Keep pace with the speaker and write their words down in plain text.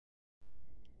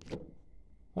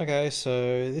Okay,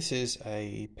 so this is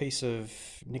a piece of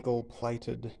nickel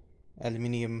plated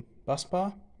aluminium bus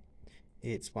bar.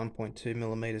 It's 1.2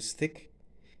 millimeters thick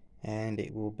and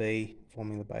it will be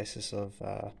forming the basis of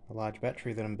a large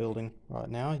battery that I'm building right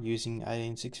now using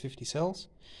 18650 cells.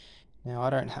 Now I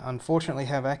don't unfortunately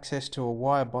have access to a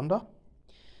wire bonder,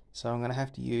 so I'm going to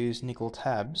have to use nickel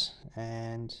tabs,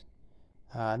 and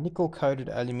nickel coated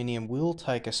aluminium will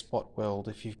take a spot weld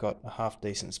if you've got a half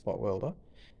decent spot welder.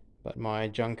 But my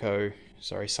Sunco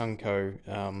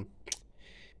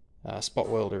spot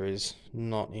welder is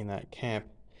not in that camp.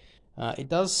 It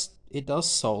does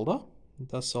solder. It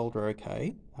does solder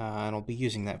okay, and I'll be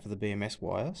using that for the BMS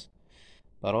wires.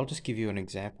 But I'll just give you an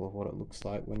example of what it looks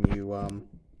like when you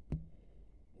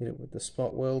hit it with the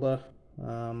spot welder.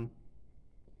 I'm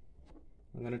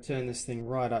going to turn this thing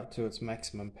right up to its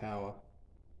maximum power,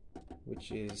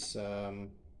 which is a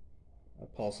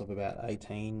pulse of about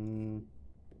 18.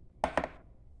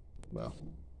 Well,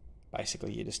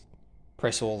 basically you just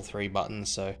press all three buttons,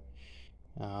 so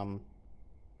you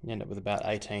end up with about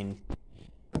 18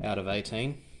 out of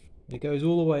 18. It goes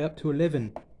all the way up to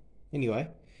 11. Anyway,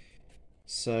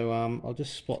 so I'll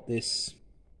just spot this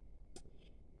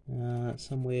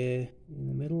somewhere in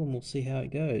the middle and we'll see how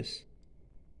it goes.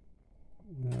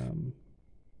 I'm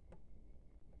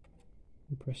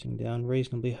pressing down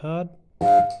reasonably hard.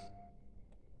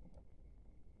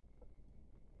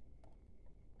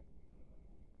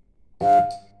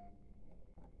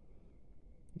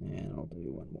 And I'll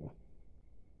do one more.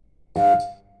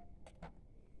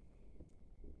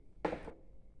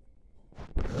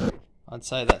 I'd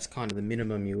say that's kind of the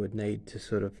minimum you would need to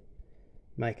sort of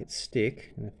make it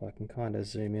stick, and if I can kind of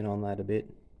zoom in on that a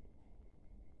bit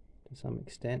to some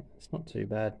extent, it's not too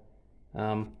bad.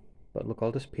 But look,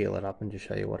 I'll just peel it up and just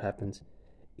show you what happens.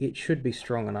 It should be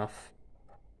strong enough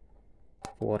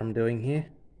for what I'm doing here,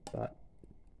 but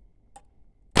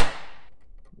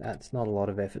that's not a lot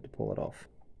of effort to pull it off.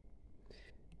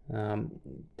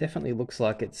 Definitely looks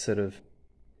like it's sort of,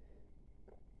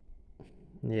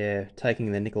 yeah,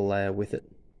 taking the nickel layer with it.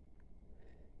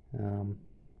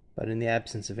 But in the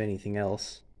absence of anything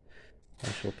else, I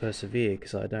shall persevere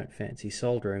because I don't fancy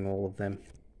soldering all of them.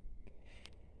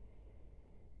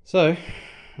 So,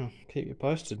 I'll keep you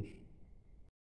posted.